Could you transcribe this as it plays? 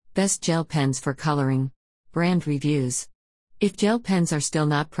Best gel pens for coloring. Brand reviews. If gel pens are still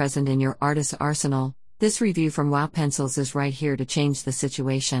not present in your artist's arsenal, this review from Wow Pencils is right here to change the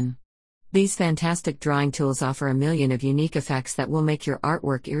situation. These fantastic drawing tools offer a million of unique effects that will make your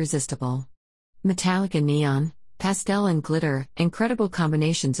artwork irresistible. Metallic and neon, pastel and glitter, incredible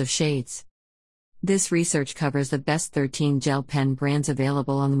combinations of shades. This research covers the best 13 gel pen brands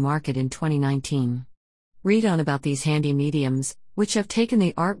available on the market in 2019. Read on about these handy mediums, which have taken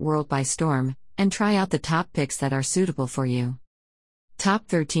the art world by storm, and try out the top picks that are suitable for you. Top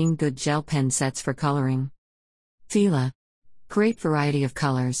 13 good gel pen sets for coloring. Fila. Great variety of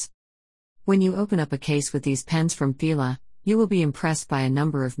colors. When you open up a case with these pens from Fila, you will be impressed by a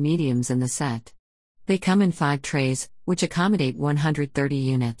number of mediums in the set. They come in 5 trays, which accommodate 130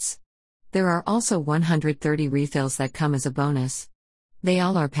 units. There are also 130 refills that come as a bonus. They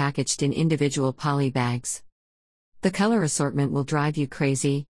all are packaged in individual poly bags. The color assortment will drive you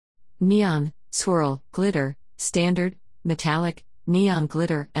crazy. Neon, swirl, glitter, standard, metallic, neon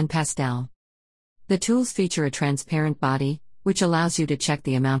glitter, and pastel. The tools feature a transparent body, which allows you to check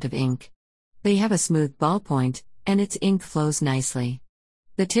the amount of ink. They have a smooth ballpoint, and its ink flows nicely.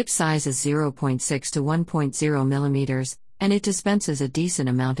 The tip size is 0.6 to 1.0 millimeters, and it dispenses a decent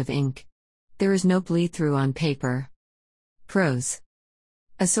amount of ink. There is no bleed-through on paper. Pros.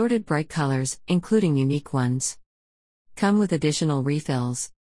 Assorted bright colors, including unique ones. Come with additional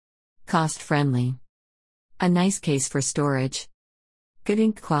refills. Cost-friendly. A nice case for storage. Good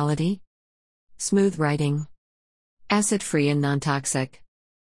ink quality. Smooth writing. Acid-free and non-toxic.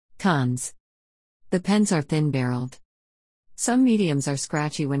 Cons. The pens are thin-barreled. Some mediums are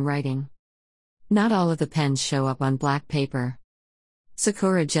scratchy when writing. Not all of the pens show up on black paper.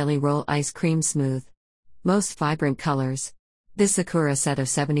 Sakura Jelly Roll Ice Cream Smooth. Most vibrant colors. This Sakura set of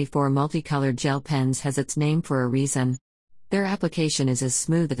 74 multicolored gel pens has its name for a reason. Their application is as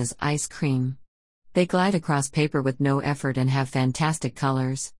smooth as ice cream. They glide across paper with no effort and have fantastic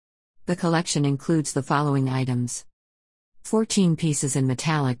colors. The collection includes the following items: 14 pieces in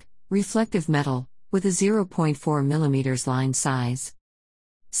metallic, reflective metal, with a 0.4 mm line size.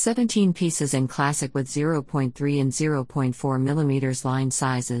 17 pieces in classic with 0.3 and 0.4 mm line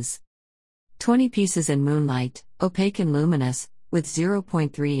sizes. 20 pieces in moonlight, opaque and luminous, with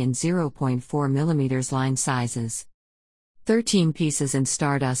 0.3 and 0.4 mm line sizes. 13 pieces in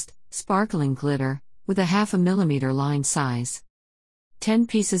stardust, sparkling glitter, with a 0.5 mm line size. 10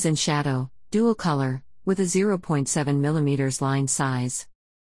 pieces in shadow, dual color, with a 0.7 mm line size.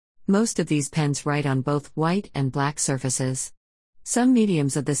 Most of these pens write on both white and black surfaces. Some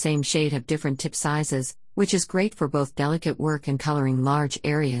mediums of the same shade have different tip sizes, which is great for both delicate work and coloring large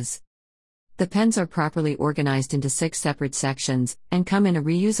areas. The pens are properly organized into 6 separate sections, and come in a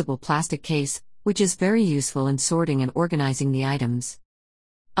reusable plastic case, which is very useful in sorting and organizing the items.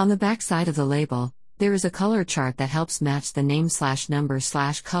 On the back side of the label, there is a color chart that helps match the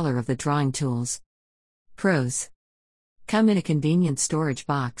name/number/color of the drawing tools. Pros. Come in a convenient storage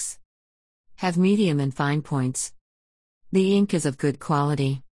box. Have medium and fine points. The ink is of good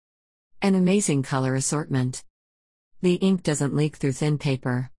quality. An amazing color assortment. The ink doesn't leak through thin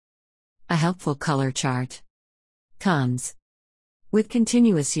paper. A helpful color chart. Cons. With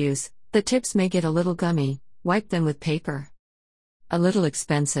continuous use, the tips may get a little gummy. Wipe them with paper. A little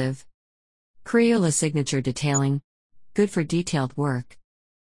expensive. Crayola signature detailing. Good for detailed work.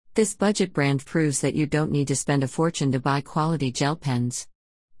 This budget brand proves that you don't need to spend a fortune to buy quality gel pens.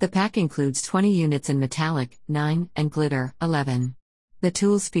 The pack includes 20 units in metallic, 9, and glitter, 11. The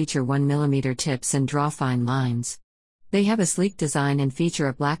tools feature 1 mm tips and draw fine lines. They have a sleek design and feature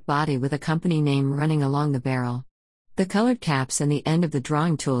a black body with a company name running along the barrel. The colored caps and the end of the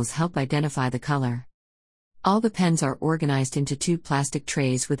drawing tools help identify the color. All the pens are organized into 2 plastic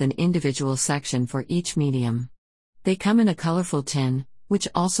trays with an individual section for each medium. They come in a colorful tin, which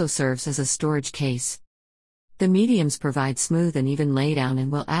also serves as a storage case. The mediums provide smooth and even laydown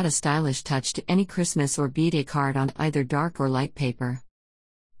and will add a stylish touch to any Christmas or B-Day card on either dark or light paper.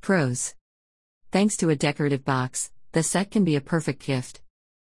 Pros. Thanks to a decorative box, the set can be a perfect gift.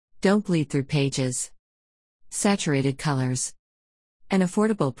 Don't bleed through pages. Saturated colors. An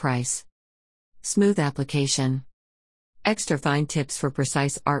affordable price. Smooth application. Extra fine tips for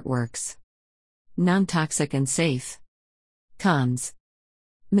precise artworks. Non-toxic and safe. Cons.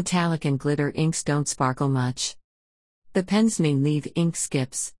 Metallic and glitter inks don't sparkle much. The pens may leave ink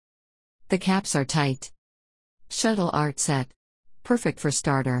skips. The caps are tight. Shuttle art set. Perfect for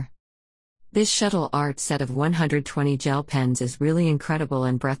starter. This shuttle art set of 120 gel pens is really incredible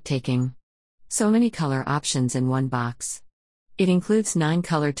and breathtaking. So many color options in one box. It includes 9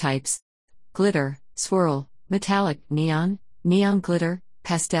 color types: glitter, swirl, metallic, neon, neon glitter,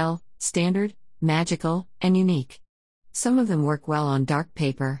 pastel, standard, magical, and unique. Some of them work well on dark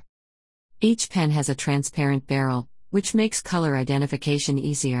paper. Each pen has a transparent barrel, which makes color identification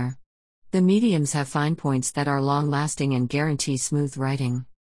easier. The mediums have fine points that are long-lasting and guarantee smooth writing.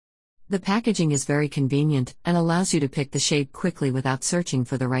 The packaging is very convenient and allows you to pick the shade quickly without searching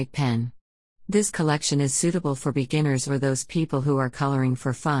for the right pen. This collection is suitable for beginners or those people who are coloring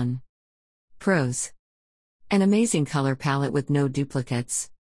for fun. Pros: an amazing color palette with no duplicates.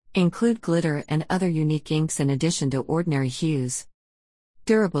 Include glitter and other unique inks in addition to ordinary hues.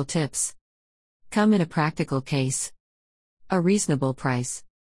 Durable tips: come in a practical case. A reasonable price.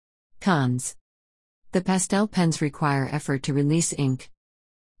 Cons: the pastel pens require effort to release ink.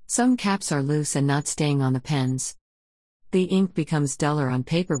 Some caps are loose and not staying on the pens. The ink becomes duller on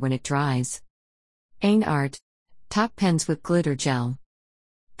paper when it dries. Ain Art Top Pens with Glitter Gel.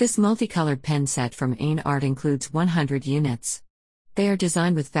 This multicolored pen set from Ain Art includes 100 units. They are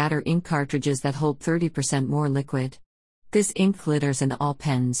designed with fatter ink cartridges that hold 30% more liquid. This ink glitters in all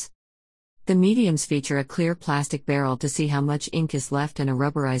pens. The mediums feature a clear plastic barrel to see how much ink is left and a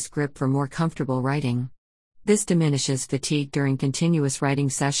rubberized grip for more comfortable writing. This diminishes fatigue during continuous writing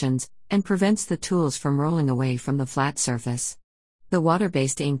sessions and prevents the tools from rolling away from the flat surface. The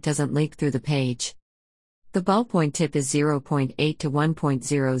water-based ink doesn't leak through the page. The ballpoint tip is 0.8 to 1.00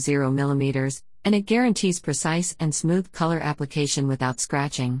 mm, and it guarantees precise and smooth color application without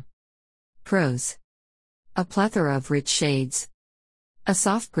scratching. Pros: a plethora of rich shades. A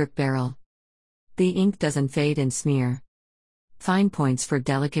soft grip barrel. The ink doesn't fade and smear. Fine points for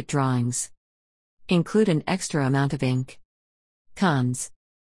delicate drawings. Include an extra amount of ink. Cons: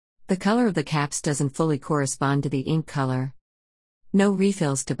 the color of the caps doesn't fully correspond to the ink color. No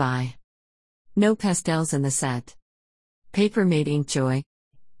refills to buy. No pastels in the set. Paper-made Inkjoy.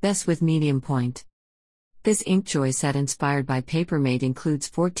 Best with medium point. This Inkjoy set inspired by Papermate includes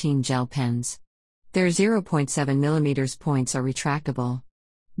 14 gel pens. Their 0.7 mm points are retractable.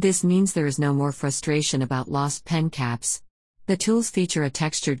 This means there is no more frustration about lost pen caps. The tools feature a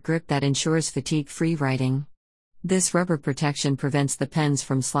textured grip that ensures fatigue-free writing. This rubber protection prevents the pens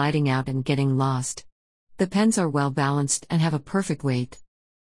from sliding out and getting lost. The pens are well balanced and have a perfect weight.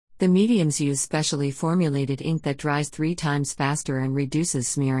 The mediums use specially formulated ink that dries 3 times faster and reduces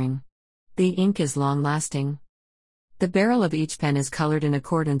smearing. The ink is long-lasting. The barrel of each pen is colored in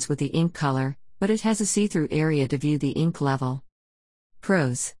accordance with the ink color, but it has a see-through area to view the ink level.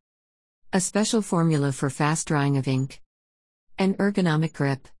 Pros: a special formula for fast drying of ink. An ergonomic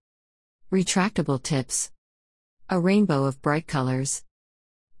grip. Retractable tips. A rainbow of bright colors.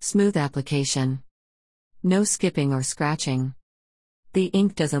 Smooth application. No skipping or scratching. The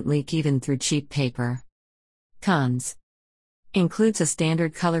ink doesn't leak even through cheap paper. Cons: includes a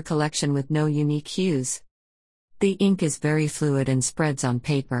standard color collection with no unique hues. The ink is very fluid and spreads on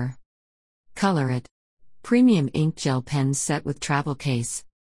paper. Color It. Premium ink gel pens set with travel case.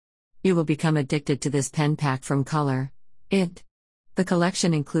 You will become addicted to this pen pack from Color It. The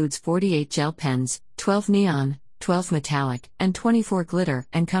collection includes 48 gel pens, 12 neon, 12 metallic, and 24 glitter,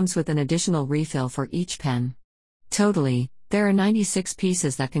 and comes with an additional refill for each pen. Totally, there are 96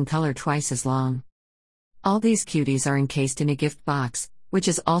 pieces that can color twice as long. All these cuties are encased in a gift box, which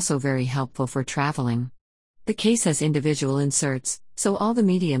is also very helpful for traveling. The case has individual inserts, so all the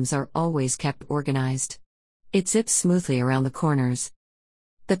mediums are always kept organized. It zips smoothly around the corners.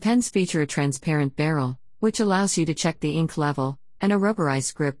 The pens feature a transparent barrel, which allows you to check the ink level, and a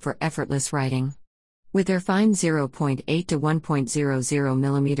rubberized grip for effortless writing. With their fine 0.8 to 1.00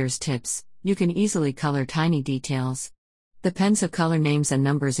 mm tips, you can easily color tiny details. The pens have color names and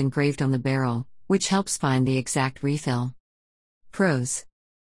numbers engraved on the barrel, which helps find the exact refill. Pros: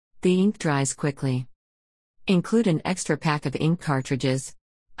 the ink dries quickly. Include an extra pack of ink cartridges.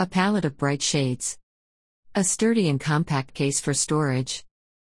 A palette of bright shades. A sturdy and compact case for storage.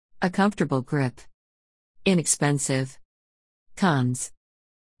 A comfortable grip. Inexpensive. Cons: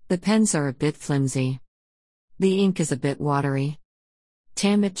 the pens are a bit flimsy. The ink is a bit watery.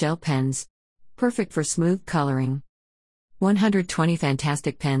 Tanmit gel pens. Perfect for smooth coloring. 120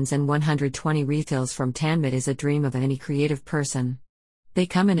 fantastic pens and 120 refills from Tanmit is a dream of any creative person. They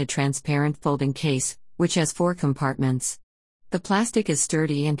come in a transparent folding case, which has 4 compartments. The plastic is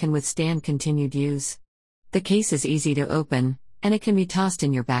sturdy and can withstand continued use. The case is easy to open, and it can be tossed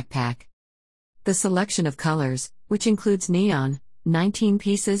in your backpack. The selection of colors, which includes neon, 19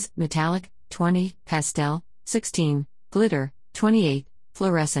 pieces, metallic, 20, pastel, 16, glitter, 28,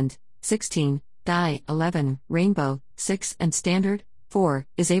 fluorescent, 16, dye, 11, rainbow, 6, and standard, 4,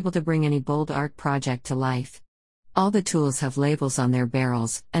 is able to bring any bold art project to life. All the tools have labels on their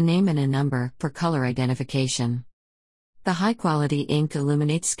barrels, a name and a number, for color identification. The high-quality ink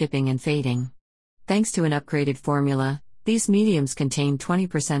eliminates skipping and fading. Thanks to an upgraded formula, these mediums contain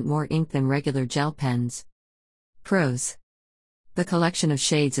 20% more ink than regular gel pens. Pros. The collection of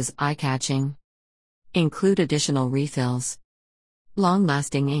shades is eye-catching. Include additional refills.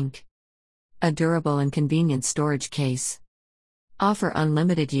 Long-lasting ink. A durable and convenient storage case. Offer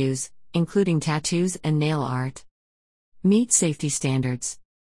unlimited use, including tattoos and nail art. Meet safety standards.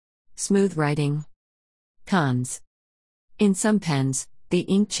 Smooth writing. Cons. In some pens, the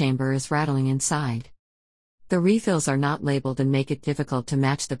ink chamber is rattling inside. The refills are not labeled and make it difficult to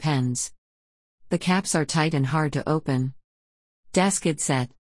match the pens. The caps are tight and hard to open. Deskid set.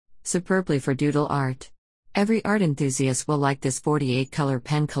 Superbly for doodle art. Every art enthusiast will like this 48-color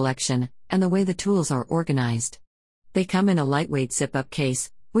pen collection, and the way the tools are organized. They come in a lightweight zip-up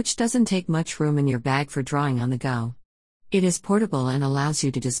case, which doesn't take much room in your bag for drawing on the go. It is portable and allows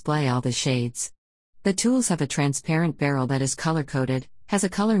you to display all the shades. The tools have a transparent barrel that is color-coded, has a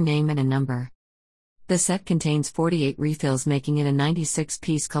color name and a number. The set contains 48 refills, making it a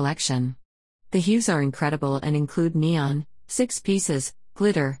 96-piece collection. The hues are incredible and include neon, 6 pieces,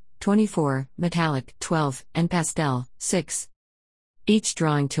 glitter, 24, metallic, 12, and pastel, 6. Each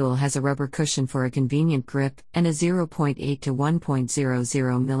drawing tool has a rubber cushion for a convenient grip and a 0.8 to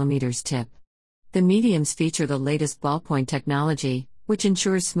 1.00 mm tip. The mediums feature the latest ballpoint technology, which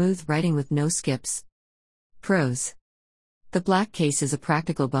ensures smooth writing with no skips. Pros. The black case is a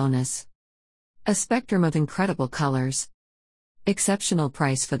practical bonus. A spectrum of incredible colors. Exceptional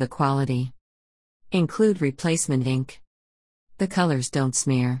price for the quality. Include replacement ink. The colors don't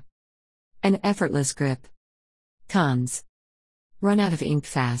smear. An effortless grip. Cons. Run out of ink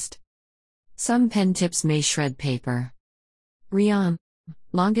fast. Some pen tips may shred paper. Rayon.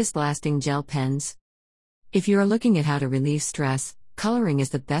 Longest lasting gel pens. If you are looking at how to relieve stress, coloring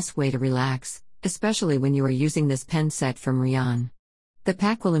is the best way to relax, especially when you are using this pen set from Rayon. The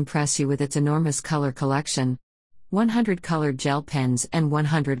pack will impress you with its enormous color collection, 100 colored gel pens and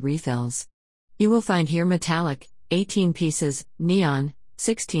 100 refills. You will find here metallic, 18 pieces, neon,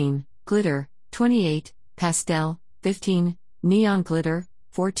 16, glitter, 28, pastel, 15, neon glitter,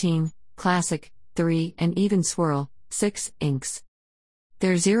 14, classic, 3, and even swirl, 6, inks.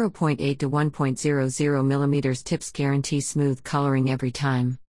 Their 0.8 to 1.00 mm tips guarantee smooth coloring every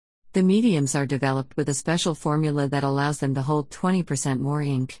time. The mediums are developed with a special formula that allows them to hold 20% more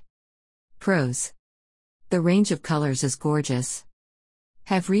ink. Pros. The range of colors is gorgeous.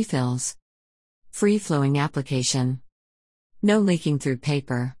 Have refills. Free-flowing application. No leaking through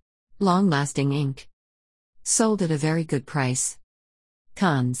paper. Long-lasting ink. Sold at a very good price.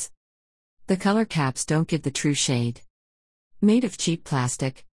 Cons. The color caps don't give the true shade. Made of cheap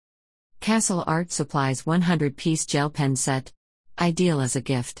plastic. Castle Art Supplies 100-piece gel pen set. Ideal as a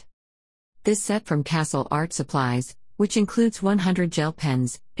gift. This set from Castle Art Supplies, which includes 100 gel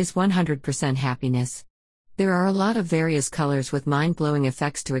pens, is 100% happiness. There are a lot of various colors with mind-blowing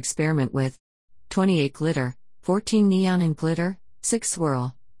effects to experiment with. 28 glitter, 14 neon and glitter, 6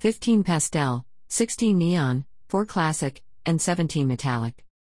 swirl, 15 pastel, 16 neon, 4 classic, and 17 metallic.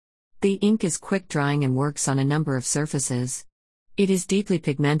 The ink is quick drying and works on a number of surfaces. It is deeply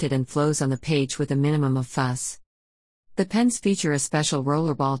pigmented and flows on the page with a minimum of fuss. The pens feature a special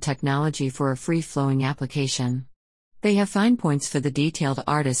rollerball technology for a free-flowing application. They have fine points for the detailed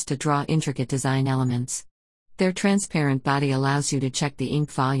artist to draw intricate design elements. Their transparent body allows you to check the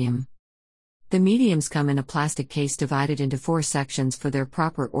ink volume. The mediums come in a plastic case divided into 4 sections for their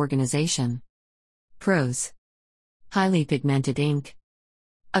proper organization. Pros. Highly pigmented ink.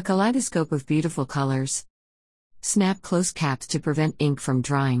 A kaleidoscope of beautiful colors. Snap close caps to prevent ink from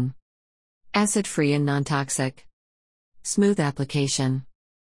drying. Acid-free and non-toxic. Smooth application.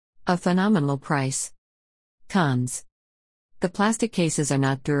 A phenomenal price. Cons. The plastic cases are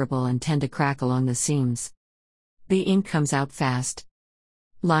not durable and tend to crack along the seams. The ink comes out fast.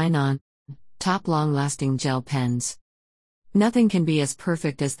 Line-on. Top long-lasting gel pens. Nothing can be as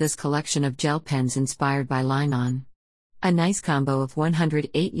perfect as this collection of gel pens inspired by Line-on. A nice combo of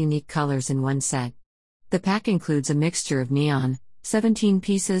 108 unique colors in one set. The pack includes a mixture of neon, 17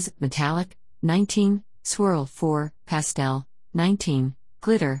 pieces, metallic, 19, swirl 4, pastel, 19,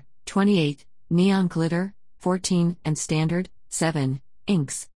 glitter, 28, neon glitter, 14, and standard, 7,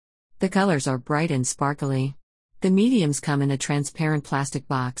 inks. The colors are bright and sparkly. The mediums come in a transparent plastic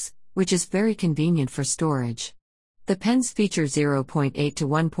box, which is very convenient for storage. The pens feature 0.8 to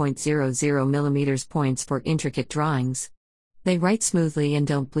 1.00 mm points for intricate drawings. They write smoothly and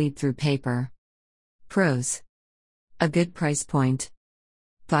don't bleed through paper. Pros. A good price point.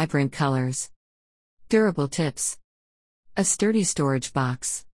 Vibrant colors. Durable tips. A sturdy storage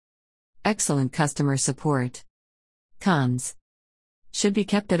box. Excellent customer support. Cons. Should be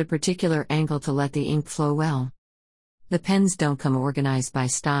kept at a particular angle to let the ink flow well. The pens don't come organized by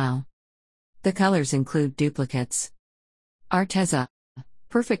style. The colors include duplicates. Arteza.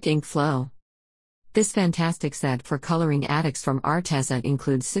 Perfect ink flow. This fantastic set for coloring addicts from Arteza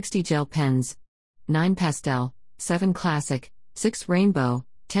includes 60 gel pens, 9 pastel, 7 classic, 6 rainbow,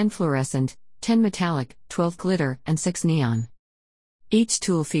 10 fluorescent, 10 metallic, 12 glitter, and 6 neon. Each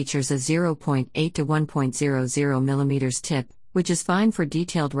tool features a 0.8 to 1.00 mm tip, which is fine for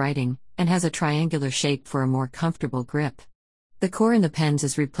detailed writing, and has a triangular shape for a more comfortable grip. The core in the pens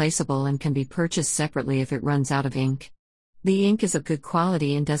is replaceable and can be purchased separately if it runs out of ink. The ink is of good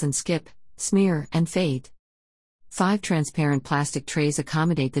quality and doesn't skip, smear, and fade. 5 transparent plastic trays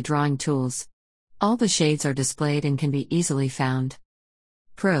accommodate the drawing tools. All the shades are displayed and can be easily found.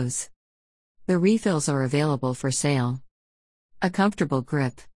 Pros. The refills are available for sale. A comfortable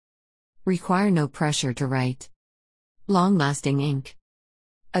grip. Require no pressure to write. Long-lasting ink.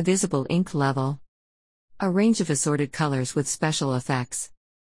 A visible ink level. A range of assorted colors with special effects.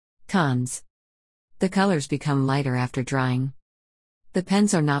 Cons. The colors become lighter after drying. The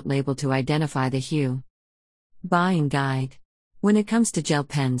pens are not labeled to identify the hue. Buying guide. When it comes to gel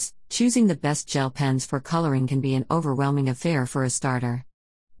pens, choosing the best gel pens for coloring can be an overwhelming affair for a starter.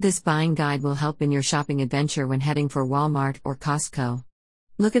 This buying guide will help in your shopping adventure when heading for Walmart or Costco.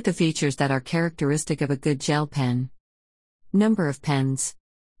 Look at the features that are characteristic of a good gel pen. Number of pens.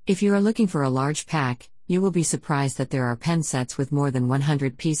 If you are looking for a large pack, you will be surprised that there are pen sets with more than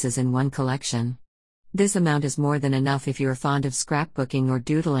 100 pieces in one collection. This amount is more than enough if you are fond of scrapbooking or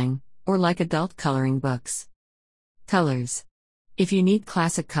doodling, or like adult coloring books. Colors. If you need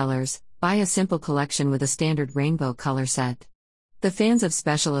classic colors, buy a simple collection with a standard rainbow color set. The fans of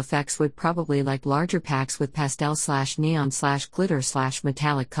special effects would probably like larger packs with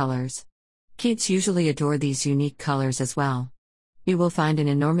pastel/neon/glitter/metallic colors. Kids usually adore these unique colors as well. You will find an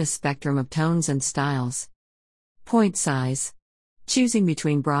enormous spectrum of tones and styles. Point size. Choosing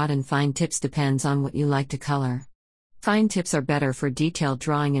between broad and fine tips depends on what you like to color. Fine tips are better for detailed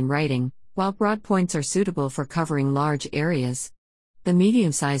drawing and writing, while broad points are suitable for covering large areas. The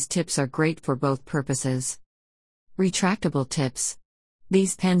medium-sized tips are great for both purposes. Retractable tips.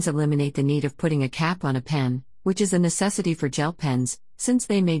 These pens eliminate the need of putting a cap on a pen, which is a necessity for gel pens, since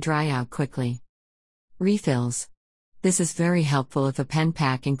they may dry out quickly. Refills. This is very helpful if a pen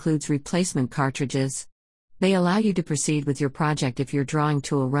pack includes replacement cartridges. They allow you to proceed with your project if your drawing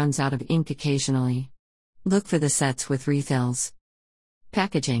tool runs out of ink occasionally. Look for the sets with refills.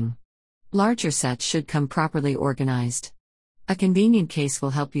 Packaging. Larger sets should come properly organized. A convenient case will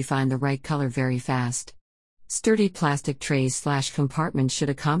help you find the right color very fast. Sturdy plastic trays/compartments should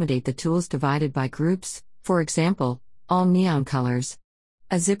accommodate the tools divided by groups, for example, all neon colors.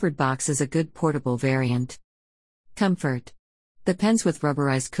 A zippered box is a good portable variant. Comfort. The pens with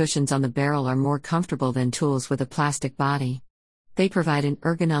rubberized cushions on the barrel are more comfortable than tools with a plastic body. They provide an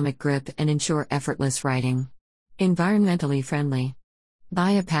ergonomic grip and ensure effortless writing. Environmentally friendly.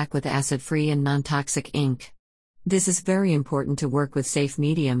 Buy a pack with acid-free and non-toxic ink. This is very important to work with safe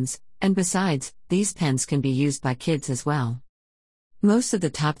mediums, and besides, these pens can be used by kids as well. Most of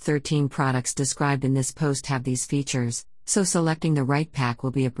the top 13 products described in this post have these features, so selecting the right pack will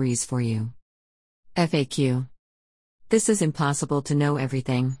be a breeze for you. FAQ. This is impossible to know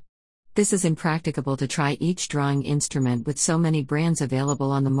everything. This is impracticable to try each drawing instrument with so many brands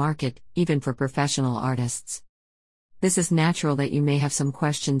available on the market, even for professional artists. This is natural that you may have some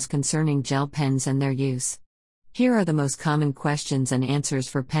questions concerning gel pens and their use. Here are the most common questions and answers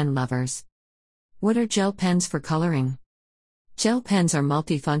for pen lovers. What are gel pens for coloring? Gel pens are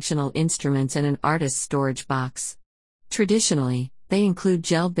multifunctional instruments in an artist's storage box. Traditionally, they include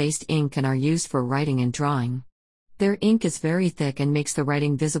gel-based ink and are used for writing and drawing. Their ink is very thick and makes the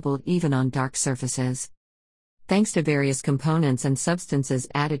writing visible even on dark surfaces. Thanks to various components and substances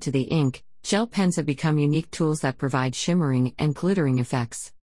added to the ink, gel pens have become unique tools that provide shimmering and glittering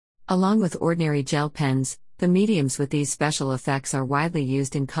effects. Along with ordinary gel pens, the mediums with these special effects are widely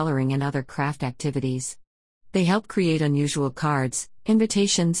used in coloring and other craft activities. They help create unusual cards,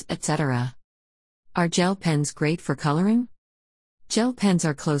 invitations, etc. Are gel pens great for coloring? Gel pens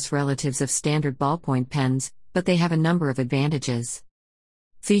are close relatives of standard ballpoint pens, but they have a number of advantages.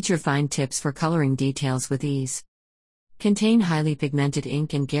 Feature fine tips for coloring details with ease. Contain highly pigmented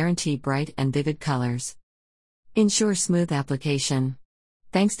ink and guarantee bright and vivid colors. Ensure smooth application.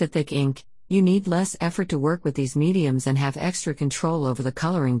 Thanks to thick ink, you need less effort to work with these mediums and have extra control over the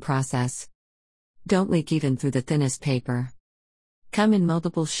coloring process. Don't leak even through the thinnest paper. Come in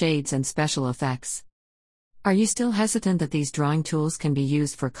multiple shades and special effects. Are you still hesitant that these drawing tools can be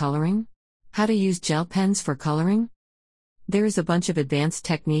used for coloring? How to use gel pens for coloring? There is a bunch of advanced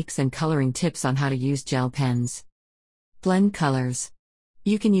techniques and coloring tips on how to use gel pens. Blend colors.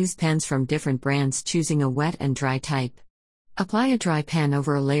 You can use pens from different brands, choosing a wet and dry type. Apply a dry pen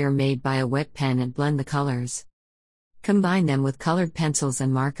over a layer made by a wet pen and blend the colors. Combine them with colored pencils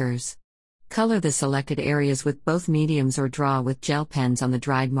and markers. Color the selected areas with both mediums or draw with gel pens on the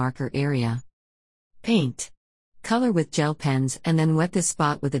dried marker area. Paint. Color with gel pens and then wet the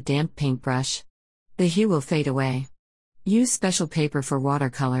spot with a damp paintbrush. The hue will fade away. Use special paper for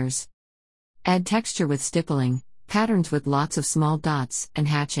watercolors. Add texture with stippling, patterns with lots of small dots, and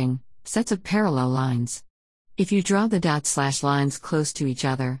hatching, sets of parallel lines. If you draw the dots/lines close to each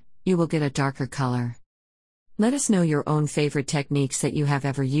other, you will get a darker color. Let us know your own favorite techniques that you have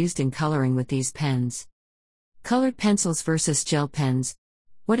ever used in coloring with these pens. Colored pencils versus gel pens.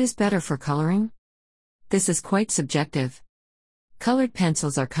 What is better for coloring? This is quite subjective. Colored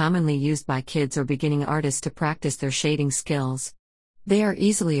pencils are commonly used by kids or beginning artists to practice their shading skills. They are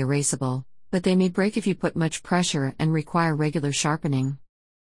easily erasable, but they may break if you put much pressure and require regular sharpening.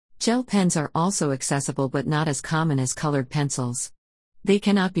 Gel pens are also accessible but not as common as colored pencils. They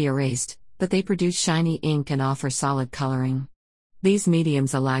cannot be erased, but they produce shiny ink and offer solid coloring. These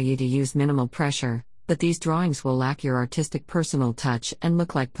mediums allow you to use minimal pressure, but these drawings will lack your artistic personal touch and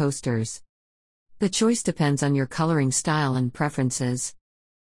look like posters. The choice depends on your coloring style and preferences.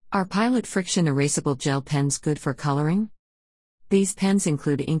 Are Pilot friction erasable gel pens good for coloring? These pens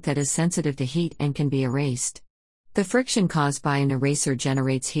include ink that is sensitive to heat and can be erased. The friction caused by an eraser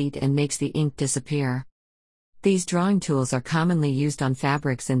generates heat and makes the ink disappear. These drawing tools are commonly used on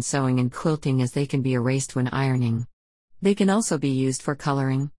fabrics in sewing and quilting as they can be erased when ironing. They can also be used for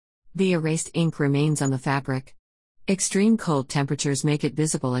coloring. The erased ink remains on the fabric. Extreme cold temperatures make it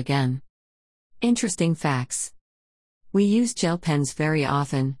visible again. Interesting facts. We use gel pens very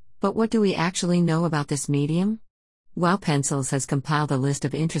often, but what do we actually know about this medium? Wow Pencils has compiled a list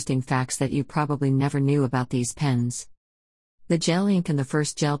of interesting facts that you probably never knew about these pens. The gel ink and the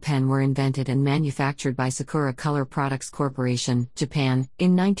first gel pen were invented and manufactured by Sakura Color Products Corporation, Japan,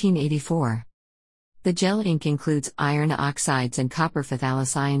 in 1984. The gel ink includes iron oxides and copper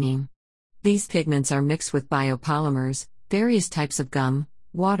phthalocyanine. These pigments are mixed with biopolymers, various types of gum,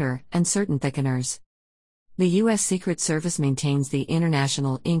 water, and certain thickeners. The U.S. Secret Service maintains the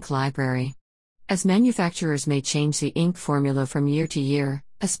International Ink Library. As manufacturers may change the ink formula from year to year,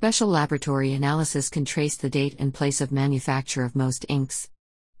 a special laboratory analysis can trace the date and place of manufacture of most inks.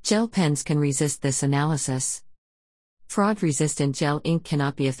 Gel pens can resist this analysis. Fraud-resistant gel ink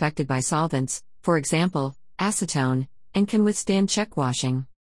cannot be affected by solvents, for example, acetone, and can withstand check washing.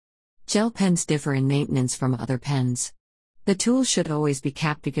 Gel pens differ in maintenance from other pens. The tools should always be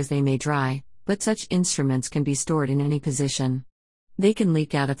capped because they may dry, but such instruments can be stored in any position. They can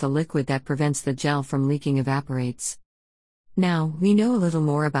leak out if the liquid that prevents the gel from leaking evaporates. Now, we know a little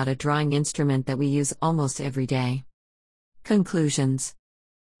more about a drawing instrument that we use almost every day. Conclusions.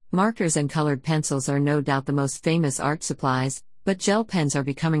 Markers and colored pencils are no doubt the most famous art supplies, but gel pens are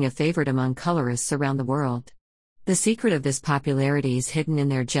becoming a favorite among colorists around the world. The secret of this popularity is hidden in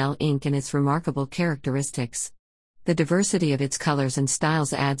their gel ink and its remarkable characteristics. The diversity of its colors and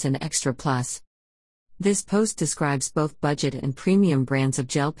styles adds an extra plus. This post describes both budget and premium brands of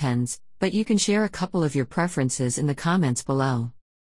gel pens, but you can share a couple of your preferences in the comments below.